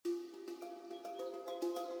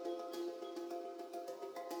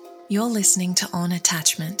You're listening to On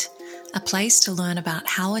Attachment, a place to learn about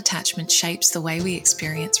how attachment shapes the way we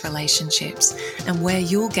experience relationships and where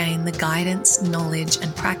you'll gain the guidance, knowledge,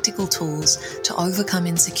 and practical tools to overcome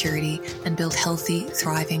insecurity and build healthy,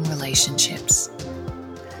 thriving relationships.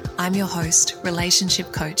 I'm your host,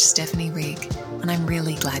 relationship coach Stephanie Rigg, and I'm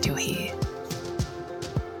really glad you're here.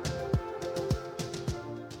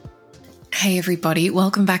 Hey everybody,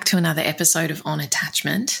 welcome back to another episode of On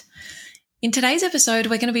Attachment. In today's episode,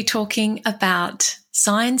 we're going to be talking about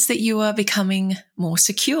signs that you are becoming more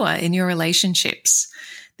secure in your relationships.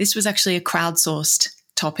 This was actually a crowdsourced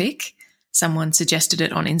topic. Someone suggested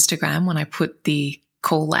it on Instagram when I put the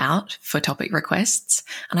call out for topic requests,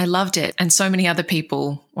 and I loved it. And so many other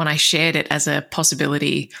people, when I shared it as a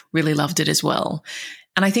possibility, really loved it as well.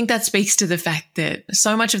 And I think that speaks to the fact that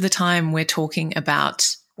so much of the time we're talking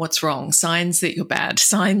about what's wrong, signs that you're bad,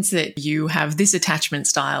 signs that you have this attachment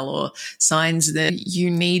style, or signs that you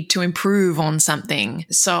need to improve on something.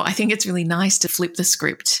 So I think it's really nice to flip the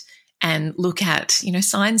script and look at,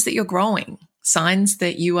 signs that you're growing, signs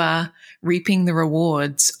that you are reaping the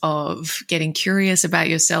rewards of getting curious about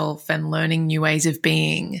yourself and learning new ways of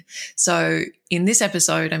being. So in this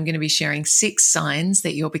episode, I'm going to be sharing 6 signs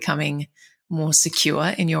that you're becoming more secure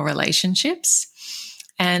in your relationships.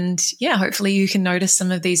 And hopefully you can notice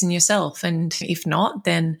some of these in yourself. And if not,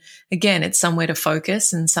 then again, it's somewhere to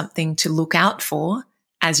focus and something to look out for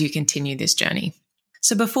as you continue this journey.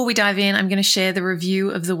 So before we dive in, I'm going to share the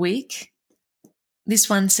review of the week. This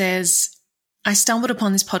one says, I stumbled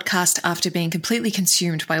upon this podcast after being completely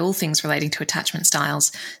consumed by all things relating to attachment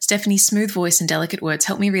styles. Stephanie's smooth voice and delicate words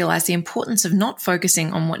helped me realize the importance of not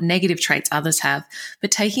focusing on what negative traits others have,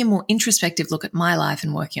 but taking a more introspective look at my life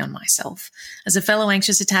and working on myself. As a fellow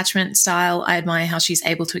anxious attachment style, I admire how she's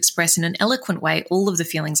able to express in an eloquent way all of the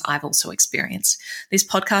feelings I've also experienced. This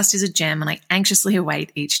podcast is a gem, and I anxiously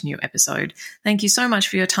await each new episode. Thank you so much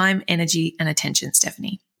for your time, energy, and attention,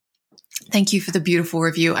 Stephanie. Thank you for the beautiful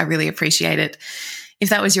review. I really appreciate it. If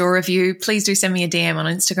that was your review, please do send me a DM on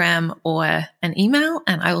Instagram or an email,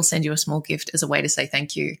 and I will send you a small gift as a way to say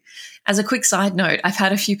thank you. As a quick side note, I've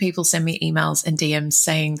had a few people send me emails and DMs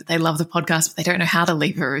saying that they love the podcast, but they don't know how to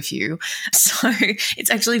leave a review. So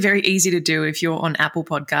it's actually very easy to do if you're on Apple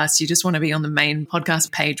Podcasts. You just want to be on the main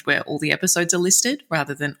podcast page where all the episodes are listed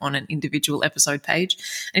rather than on an individual episode page.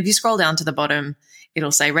 And if you scroll down to the bottom, it'll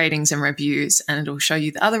say ratings and reviews, and it'll show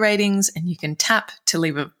you the other ratings, and you can tap to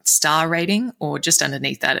leave a star rating, or just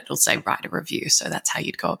underneath that, it'll say write a review. So that's how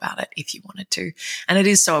you'd go about it if you wanted to. And it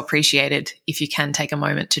is so appreciated if you can take a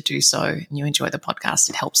moment to do so and you enjoy the podcast.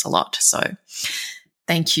 It helps a lot. So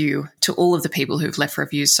thank you to all of the people who've left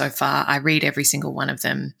reviews so far. I read every single one of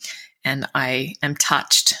them, and I am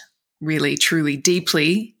touched really, truly,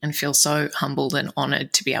 deeply, and feel so humbled and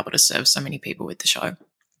honored to be able to serve so many people with the show.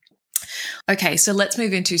 Okay, so let's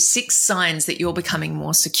move into 6 signs that you're becoming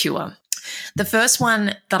more secure. The first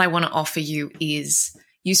one that I want to offer you is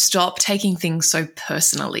you stop taking things so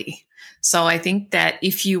personally. So I think that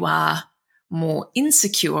if you are more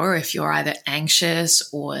insecure, if you're either anxious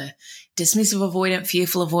or dismissive avoidant,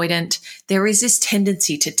 fearful avoidant, there is this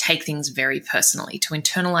tendency to take things very personally, to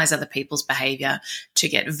internalize other people's behavior, to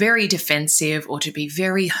get very defensive or to be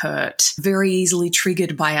very hurt, very easily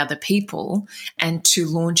triggered by other people, and to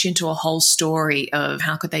launch into a whole story of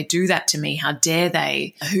how could they do that to me? How dare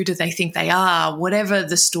they? Who do they think they are? Whatever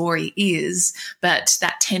the story is, but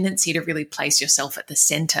that tendency to really place yourself at the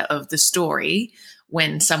center of the story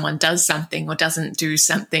when someone does something or doesn't do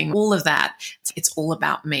something, all of that, it's all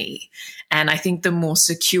about me. And I think the more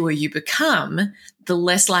secure you become, the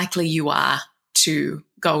less likely you are to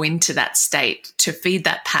go into that state, to feed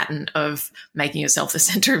that pattern of making yourself the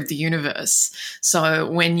center of the universe. So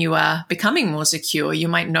when you are becoming more secure, you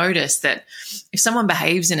might notice that if someone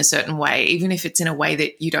behaves in a certain way, even if it's in a way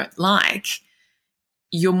that you don't like,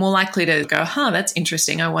 you're more likely to go, that's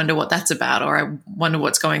interesting. I wonder what that's about, or I wonder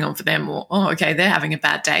what's going on for them, or, okay, they're having a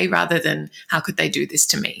bad day, rather than how could they do this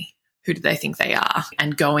to me? Who do they think they are?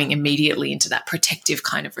 And going immediately into that protective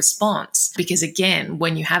kind of response. Because again,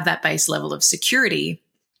 when you have that base level of security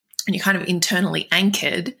and you're kind of internally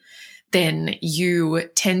anchored, then you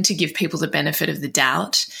tend to give people the benefit of the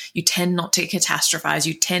doubt. You tend not to catastrophize.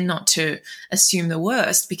 You tend not to assume the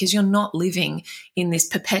worst because you're not living in this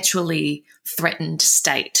perpetually threatened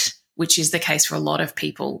state, which is the case for a lot of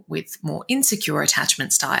people with more insecure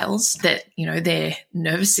attachment styles, that, their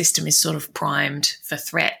nervous system is sort of primed for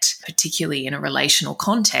threat, particularly in a relational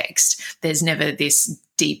context. There's never this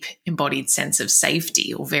deep embodied sense of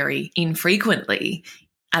safety, or very infrequently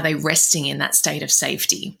are they resting in that state of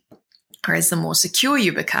safety. Whereas the more secure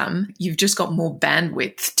you become, you've just got more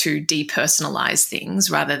bandwidth to depersonalize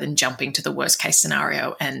things rather than jumping to the worst case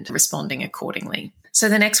scenario and responding accordingly. So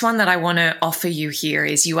the next one that I want to offer you here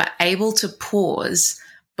is you are able to pause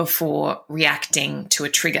before reacting to a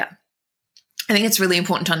trigger. I think it's really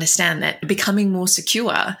important to understand that becoming more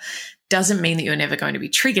secure doesn't mean that you're never going to be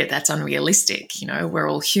triggered. That's unrealistic. We're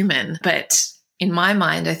all human. But in my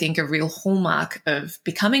mind, I think a real hallmark of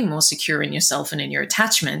becoming more secure in yourself and in your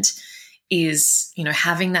attachment is,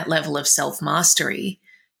 having that level of self-mastery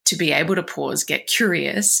to be able to pause, get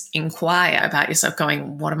curious, inquire about yourself,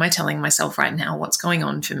 going, what am I telling myself right now? What's going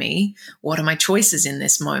on for me? What are my choices in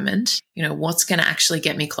this moment? What's going to actually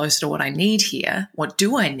get me closer to what I need here? What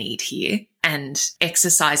do I need here? And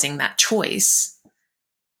exercising that choice,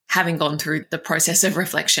 having gone through the process of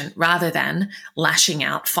reflection rather than lashing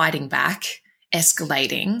out, fighting back,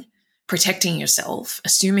 escalating, protecting yourself,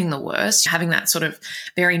 assuming the worst, having that sort of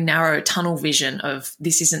very narrow tunnel vision of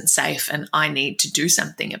this isn't safe and I need to do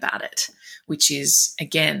something about it, which is,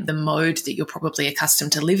 again, the mode that you're probably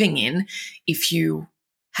accustomed to living in if you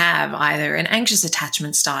have either an anxious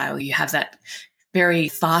attachment style, you have that very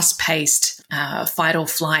fast-paced fight or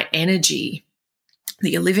flight energy that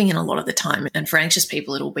you're living in a lot of the time. And for anxious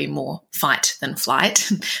people, it'll be more fight than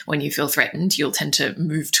flight. When you feel threatened, you'll tend to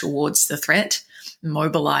move towards the threat,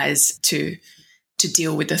 mobilize to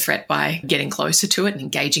deal with the threat by getting closer to it and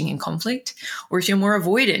engaging in conflict. Or if you're more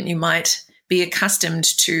avoidant, you might be accustomed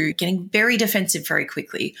to getting very defensive very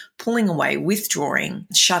quickly, pulling away, withdrawing,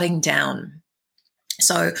 shutting down.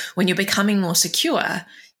 So when you're becoming more secure,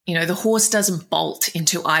 the horse doesn't bolt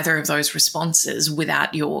into either of those responses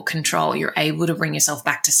without your control. You're able to bring yourself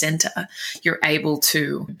back to center. You're able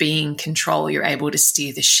to be in control. You're able to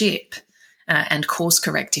steer the ship and course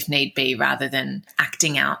correct if need be, rather than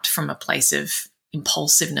acting out from a place of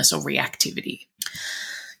impulsiveness or reactivity.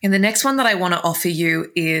 And the next one that I want to offer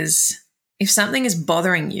you is, if something is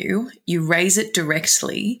bothering you, you raise it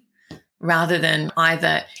directly rather than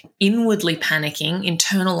either inwardly panicking,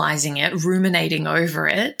 internalizing it, ruminating over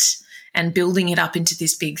it, and building it up into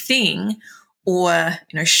this big thing, or,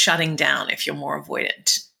 shutting down if you're more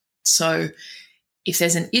avoidant. So if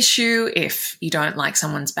there's an issue, if you don't like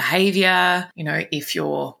someone's behavior, if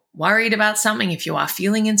you're worried about something, if you are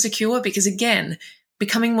feeling insecure, because again,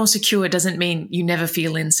 becoming more secure doesn't mean you never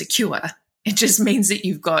feel insecure. It just means that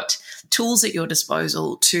you've got tools at your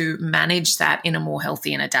disposal to manage that in a more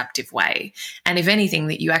healthy and adaptive way. And if anything,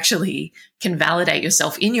 that you actually can validate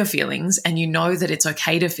yourself in your feelings and you know that it's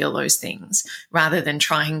okay to feel those things, rather than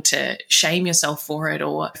trying to shame yourself for it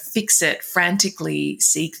or fix it, frantically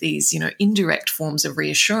seek these, indirect forms of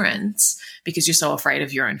reassurance because you're so afraid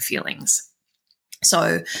of your own feelings.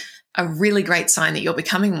 So a really great sign that you're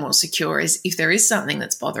becoming more secure is if there is something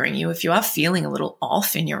that's bothering you, if you are feeling a little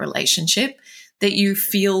off in your relationship, that you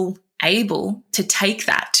feel able to take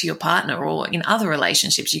that to your partner, or in other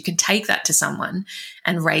relationships, you can take that to someone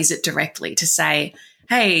and raise it directly to say,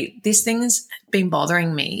 hey, this thing's been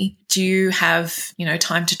bothering me. Do you have,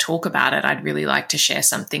 time to talk about it? I'd really like to share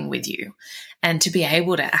something with you. And to be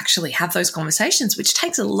able to actually have those conversations, which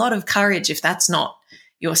takes a lot of courage if that's not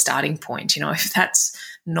your starting point, if that's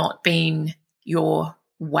not been your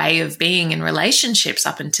way of being in relationships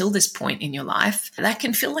up until this point in your life, that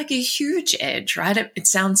can feel like a huge edge, right? It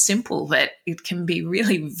sounds simple, but it can be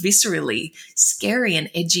really viscerally scary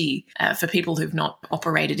and edgy for people who've not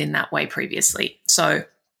operated in that way previously. So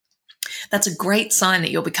that's a great sign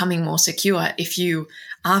that you're becoming more secure if you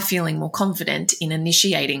are feeling more confident in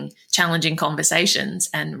initiating challenging conversations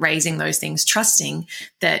and raising those things, trusting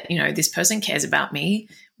that, this person cares about me.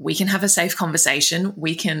 We can have a safe conversation.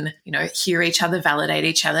 We can, hear each other, validate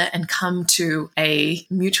each other, and come to a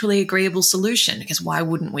mutually agreeable solution, because why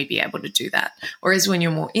wouldn't we be able to do that? Whereas when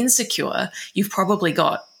you're more insecure, you've probably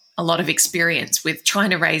got a lot of experience with trying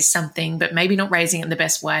to raise something, but maybe not raising it in the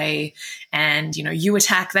best way. And, you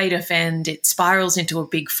attack, they defend, it spirals into a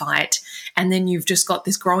big fight. And then you've just got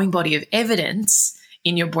this growing body of evidence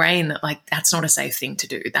in your brain that, like, that's not a safe thing to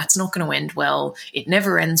do. That's not going to end well. It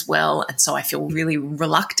never ends well. And so I feel really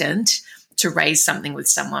reluctant to raise something with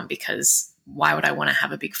someone, because why would I want to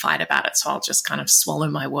have a big fight about it? So I'll just kind of swallow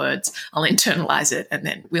my words. I'll internalize it, and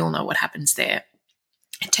then we'll know what happens there.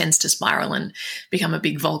 It tends to spiral and become a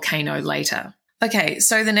big volcano later. Okay,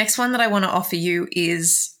 so the next one that I want to offer you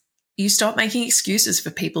is you stop making excuses for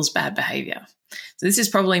people's bad behavior. So this is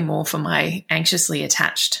probably more for my anxiously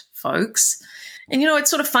attached folks. And, it's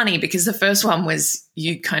sort of funny because the first one was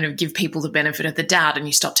you kind of give people the benefit of the doubt and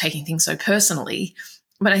you stop taking things so personally.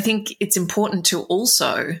 But I think it's important to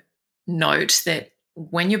also note that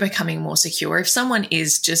when you're becoming more secure, if someone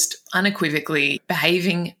is just unequivocally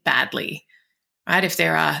behaving badly, right? If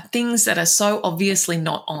there are things that are so obviously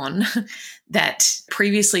not on that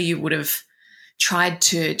previously you would have tried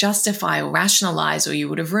to justify or rationalize, or you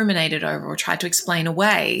would have ruminated over or tried to explain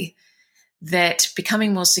away, that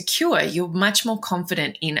becoming more secure, you're much more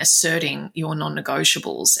confident in asserting your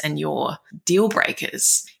non-negotiables and your deal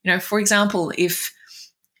breakers. For example, if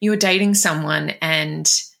you were dating someone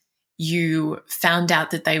and you found out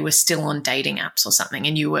that they were still on dating apps or something,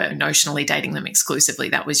 and you were notionally dating them exclusively,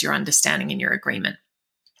 that was your understanding and your agreement,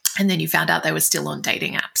 and then you found out they were still on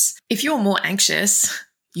dating apps. If you're more anxious,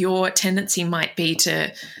 your tendency might be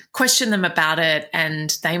to question them about it,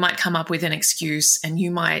 and they might come up with an excuse, and you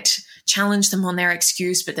might challenge them on their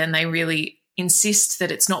excuse, but then they really insist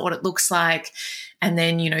that it's not what it looks like. And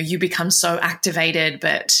then, you become so activated,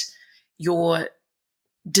 but your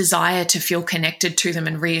desire to feel connected to them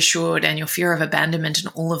and reassured and your fear of abandonment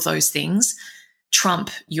and all of those things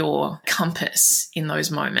trump your compass in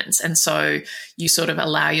those moments. And so you sort of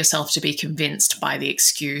allow yourself to be convinced by the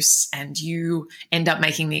excuse, and you end up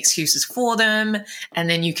making the excuses for them. And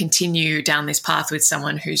then you continue down this path with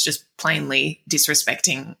someone who's just plainly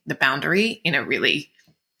disrespecting the boundary in a really,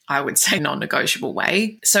 I would say, non-negotiable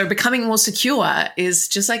way. So becoming more secure is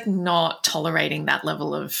just like not tolerating that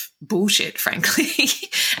level of bullshit, frankly,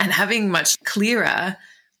 and having much clearer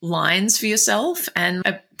lines for yourself and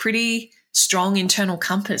a pretty strong internal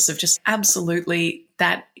compass of just absolutely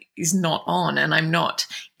that is not on, and I'm not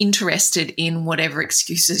interested in whatever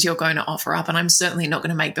excuses you're going to offer up, and I'm certainly not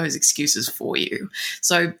going to make those excuses for you.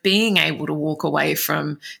 So being able to walk away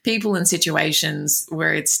from people and situations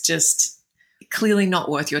where it's just clearly not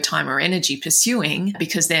worth your time or energy pursuing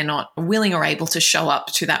because they're not willing or able to show up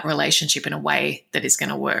to that relationship in a way that is going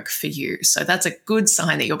to work for you. So that's a good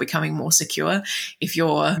sign that you're becoming more secure if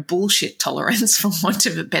your bullshit tolerance, for want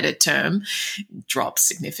of a better term, drops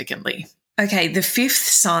significantly. Okay, the fifth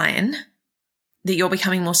sign that you're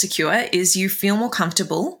becoming more secure is you feel more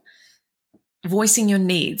comfortable voicing your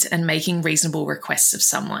needs and making reasonable requests of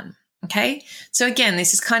someone. Okay, so again,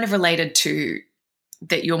 this is kind of related to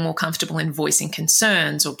that you're more comfortable in voicing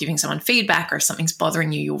concerns or giving someone feedback, or if something's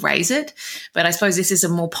bothering you, you'll raise it. But I suppose this is a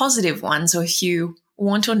more positive one. So if you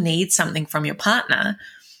want or need something from your partner,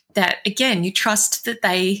 that again, you trust that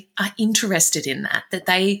they are interested in that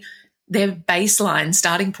their baseline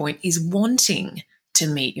starting point is wanting to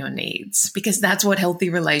meet your needs, because that's what healthy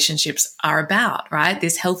relationships are about, right?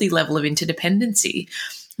 This healthy level of interdependency.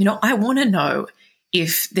 I want to know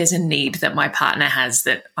if there's a need that my partner has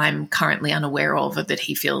that I'm currently unaware of, or that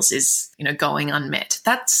he feels is, going unmet.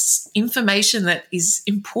 That's information that is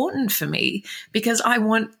important for me, because I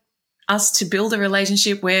want us to build a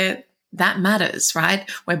relationship where that matters, right?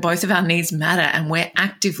 Where both of our needs matter, and we're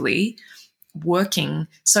actively working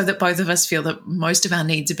so that both of us feel that most of our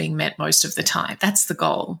needs are being met most of the time. That's the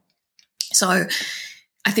goal. So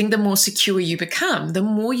I think the more secure you become, the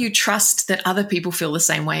more you trust that other people feel the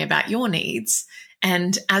same way about your needs.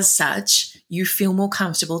 And as such, you feel more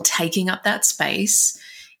comfortable taking up that space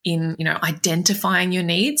in, identifying your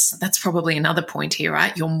needs. That's probably another point here,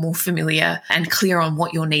 right? You're more familiar and clear on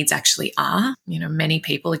what your needs actually are. Many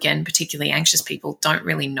people, again, particularly anxious people, don't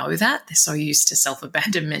really know that. They're so used to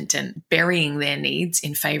self-abandonment and burying their needs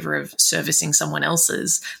in favor of servicing someone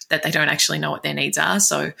else's that they don't actually know what their needs are.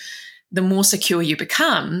 So the more secure you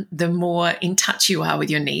become, the more in touch you are with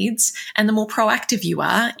your needs, and the more proactive you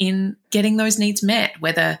are in getting those needs met,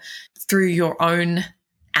 whether through your own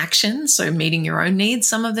actions, so meeting your own needs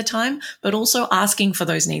some of the time, but also asking for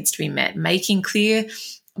those needs to be met, making clear,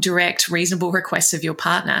 direct, reasonable requests of your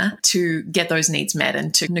partner to get those needs met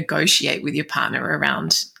and to negotiate with your partner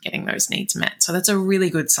around getting those needs met. So that's a really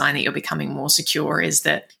good sign that you're becoming more secure, is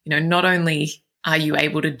that, not only are you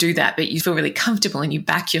able to do that, but you feel really comfortable and you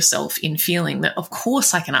back yourself in feeling that, of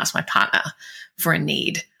course, I can ask my partner for a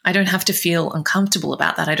need. I don't have to feel uncomfortable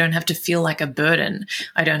about that. I don't have to feel like a burden.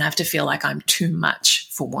 I don't have to feel like I'm too much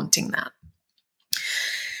for wanting that.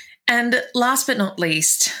 And last but not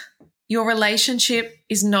least, your relationship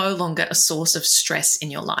is no longer a source of stress in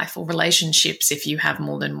your life, or relationships if you have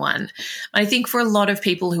more than one. I think for a lot of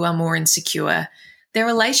people who are more insecure, their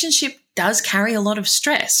relationship does carry a lot of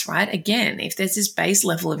stress, right? Again, if there's this base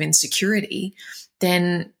level of insecurity,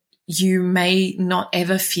 then you may not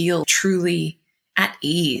ever feel truly at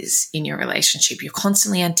ease in your relationship. You're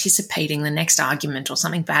constantly anticipating the next argument, or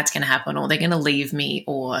something bad's going to happen, or they're going to leave me,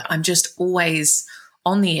 or I'm just always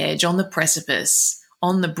on the edge, on the precipice,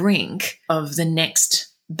 on the brink of the next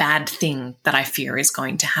bad thing that I fear is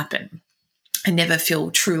going to happen. I never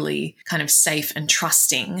feel truly kind of safe and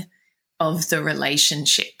trusting of the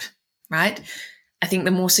relationship, right? I think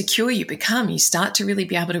the more secure you become, you start to really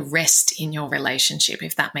be able to rest in your relationship,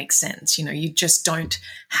 if that makes sense. You just don't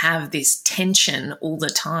have this tension all the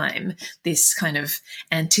time, this kind of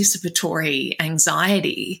anticipatory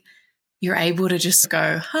anxiety. You're able to just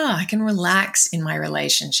go, I can relax in my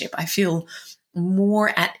relationship. I feel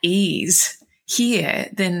more at ease here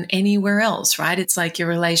than anywhere else, right? It's like your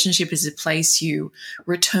relationship is a place you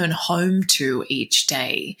return home to each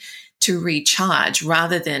day to recharge,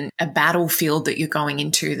 rather than a battlefield that you're going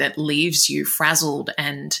into that leaves you frazzled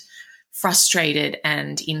and frustrated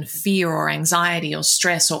and in fear or anxiety or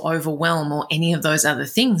stress or overwhelm or any of those other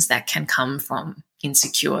things that can come from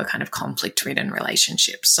insecure, kind of conflict-ridden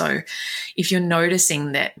relationships. So if you're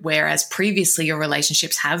noticing that whereas previously your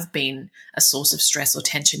relationships have been a source of stress or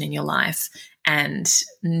tension in your life, and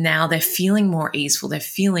now they're feeling more easeful, they're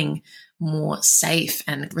feeling more safe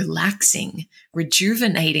and relaxing,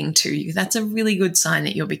 rejuvenating to you, that's a really good sign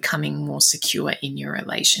that you're becoming more secure in your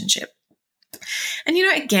relationship. And,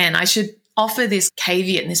 again, I should offer this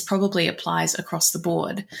caveat, and this probably applies across the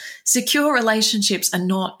board. Secure relationships are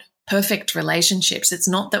not perfect relationships. It's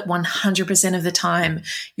not that 100% of the time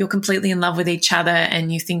you're completely in love with each other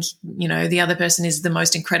and you think, the other person is the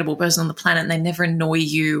most incredible person on the planet and they never annoy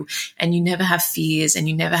you and you never have fears and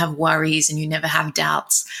you never have worries and you never have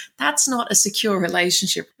doubts. That's not a secure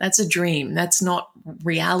relationship. That's a dream. That's not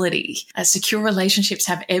reality. Secure relationships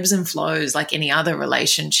have ebbs and flows like any other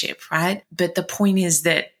relationship, right? But the point is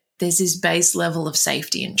that there's this base level of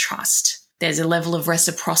safety and trust. There's a level of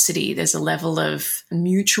reciprocity. There's a level of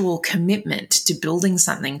mutual commitment to building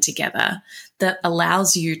something together that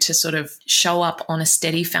allows you to sort of show up on a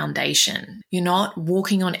steady foundation. You're not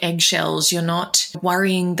walking on eggshells. You're not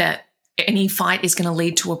worrying that any fight is going to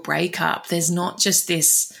lead to a breakup. There's not just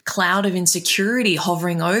this cloud of insecurity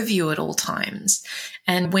hovering over you at all times.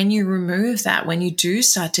 And when you remove that, when you do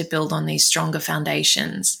start to build on these stronger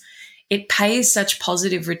foundations, it pays such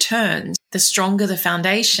positive returns. The stronger the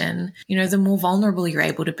foundation, the more vulnerable you're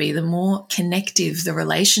able to be, the more connective the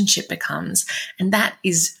relationship becomes. And that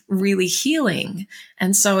is really healing.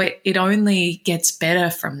 And so it only gets better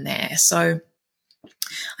from there. So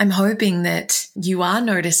I'm hoping that you are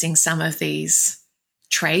noticing some of these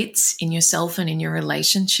traits in yourself and in your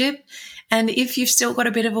relationship. And if you've still got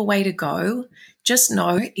a bit of a way to go, just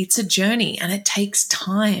know it's a journey and it takes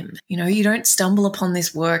time. You don't stumble upon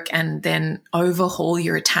this work and then overhaul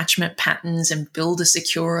your attachment patterns and build a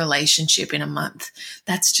secure relationship in a month.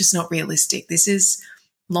 That's just not realistic. This is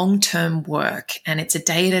long-term work and it's a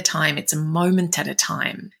day at a time. It's a moment at a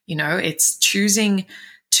time. It's choosing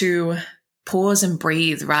to pause and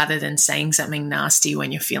breathe rather than saying something nasty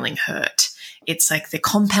when you're feeling hurt. It's like the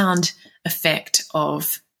compound effect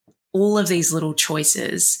of all of these little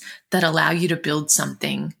choices that allow you to build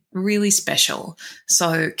something really special.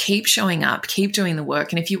 So keep showing up, keep doing the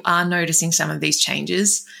work. And if you are noticing some of these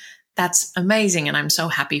changes, that's amazing. And I'm so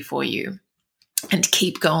happy for you. And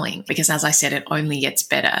keep going, because as I said, it only gets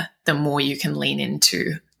better the more you can lean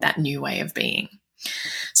into that new way of being.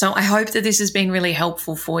 So I hope that this has been really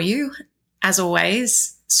helpful for you. As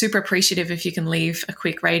always, super appreciative if you can leave a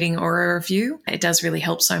quick rating or a review. It does really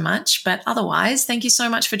help so much. But otherwise, thank you so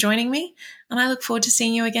much for joining me, and I look forward to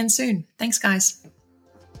seeing you again soon. Thanks, guys.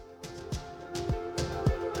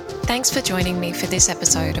 Thanks for joining me for this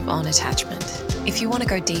episode of On Attachment. If you want to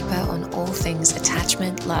go deeper on all things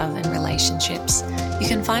attachment, love, and relationships, you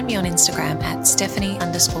can find me on Instagram at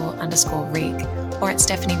Stephanie__Rig or at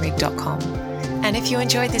stephanierig.com. And if you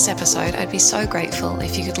enjoyed this episode, I'd be so grateful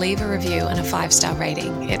if you could leave a review and a 5-star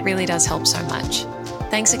rating. It really does help so much.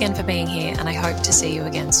 Thanks again for being here, and I hope to see you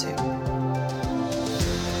again soon.